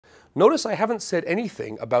Notice I haven't said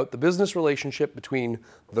anything about the business relationship between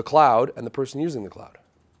the cloud and the person using the cloud.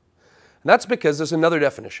 And that's because there's another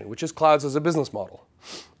definition, which is clouds as a business model.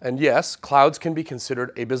 And yes, clouds can be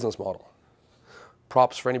considered a business model.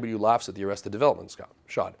 Props for anybody who laughs at the Arrested Development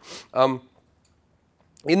shot.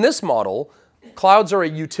 In this model, clouds are a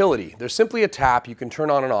utility. They're simply a tap you can turn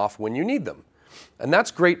on and off when you need them. And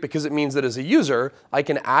that's great because it means that as a user, I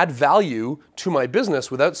can add value to my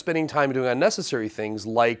business without spending time doing unnecessary things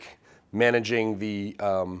like managing the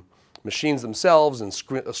machines themselves and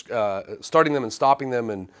starting them and stopping them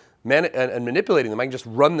and manipulating them. I can just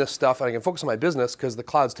run this stuff and I can focus on my business because the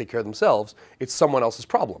clouds take care of themselves. It's someone else's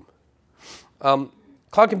problem.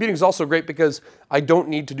 Cloud computing is also great because I don't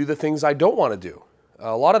need to do the things I don't want to do.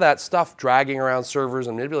 A lot of that stuff, dragging around servers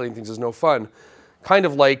and manipulating things, is no fun. Kind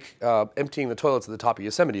of like emptying the toilets at the top of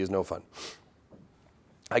Yosemite is no fun.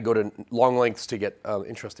 I go to long lengths to get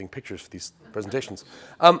interesting pictures for these presentations.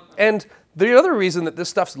 And the other reason that this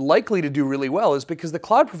stuff's likely to do really well is because the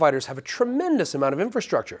cloud providers have a tremendous amount of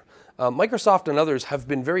infrastructure. Microsoft and others have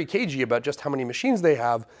been very cagey about just how many machines they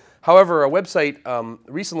have. However, a website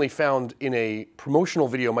recently found in a promotional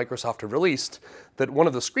video Microsoft had released that one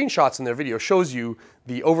of the screenshots in their video shows you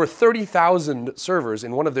the over 30,000 servers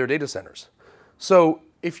in one of their data centers. So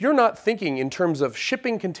if you're not thinking in terms of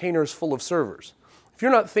shipping containers full of servers, if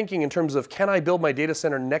you're not thinking in terms of can I build my data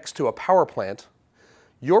center next to a power plant,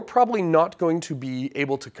 you're probably not going to be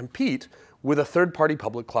able to compete with a third-party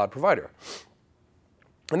public cloud provider.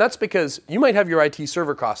 And that's because you might have your IT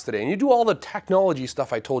server costs today, and you do all the technology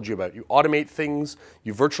stuff I told you about. You automate things,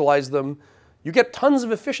 you virtualize them. You get tons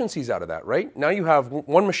of efficiencies out of that, right? Now you have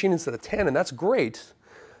one machine instead of 10, and that's great.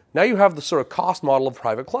 Now you have the sort of cost model of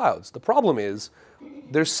private clouds. The problem is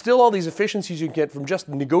there's still all these efficiencies you can get from just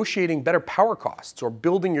negotiating better power costs or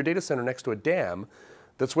building your data center next to a dam.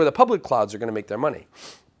 That's where the public clouds are going to make their money.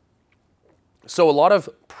 So a lot of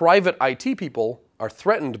private IT people are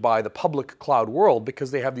threatened by the public cloud world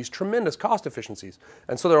because they have these tremendous cost efficiencies.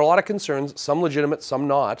 And so there are a lot of concerns, some legitimate, some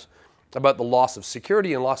not, about the loss of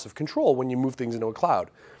security and loss of control when you move things into a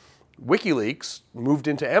cloud. WikiLeaks moved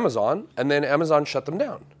into Amazon, and then Amazon shut them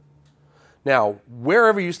down. Now,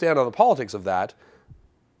 wherever you stand on the politics of that,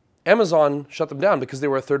 Amazon shut them down because they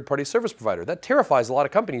were a third-party service provider. That terrifies a lot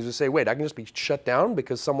of companies who say, wait, I can just be shut down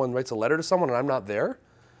because someone writes a letter to someone and I'm not there?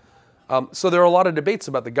 So there are a lot of debates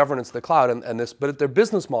about the governance of the cloud and this, but they're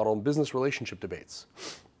business model and business relationship debates.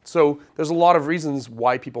 So there's a lot of reasons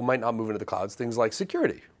why people might not move into the clouds, things like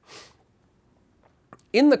security.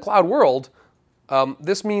 In the cloud world,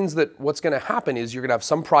 this means that what's going to happen is you're going to have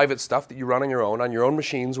some private stuff that you run on your own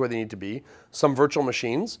machines where they need to be, some virtual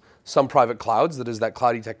machines, some private clouds, that is that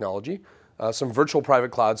cloudy technology, some virtual private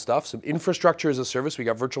cloud stuff, some infrastructure as a service. We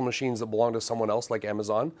got virtual machines that belong to someone else like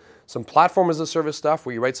Amazon, some platform as a service stuff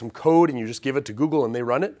where you write some code and you just give it to Google and they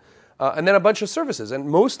run it, and then a bunch of services. And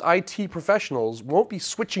most IT professionals won't be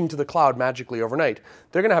switching to the cloud magically overnight.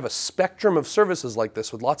 They're going to have a spectrum of services like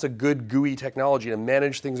this with lots of good GUI technology to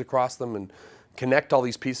manage things across them and connect all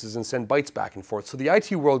these pieces and send bytes back and forth. So the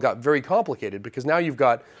IT world got very complicated because now you've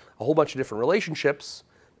got a whole bunch of different relationships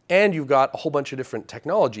and you've got a whole bunch of different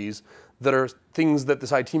technologies that are things that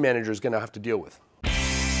this IT manager is going to have to deal with.